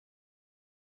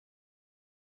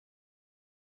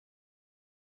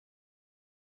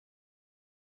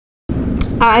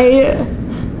I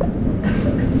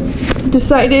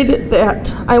decided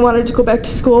that I wanted to go back to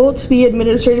school to be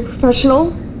administrative professional.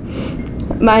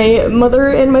 My mother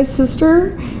and my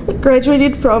sister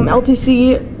graduated from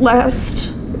LTC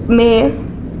last May,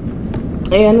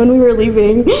 and when we were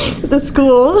leaving the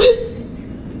school,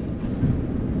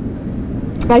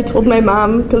 I told my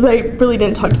mom, because I really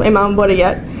didn't talk to my mom about it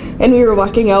yet, and we were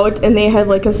walking out and they had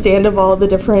like a stand of all the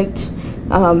different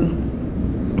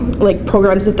like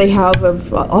programs that they have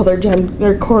of all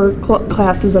their core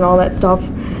classes and all that stuff,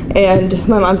 and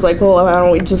my mom's like, well, why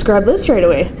don't we just grab this right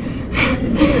away?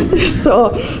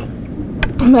 So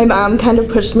my mom kind of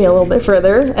pushed me a little bit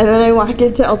further, and then I walked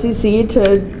into LTC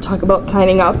to talk about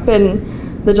signing up,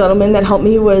 and the gentleman that helped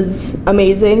me was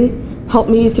amazing,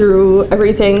 helped me through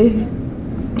everything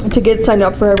to get signed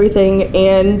up for everything,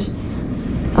 and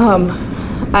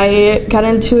I got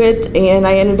into it and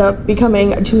I ended up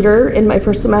becoming a tutor in my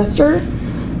first semester.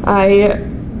 I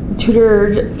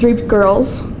tutored 3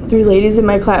 ladies in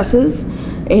my classes,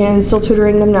 and still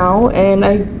tutoring them now, and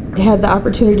I had the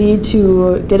opportunity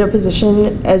to get a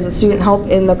position as a student help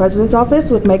in the president's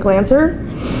office with Mike Lancer.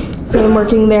 So I'm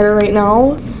working there right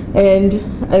now, and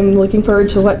I'm looking forward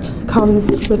to what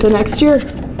comes with the next year.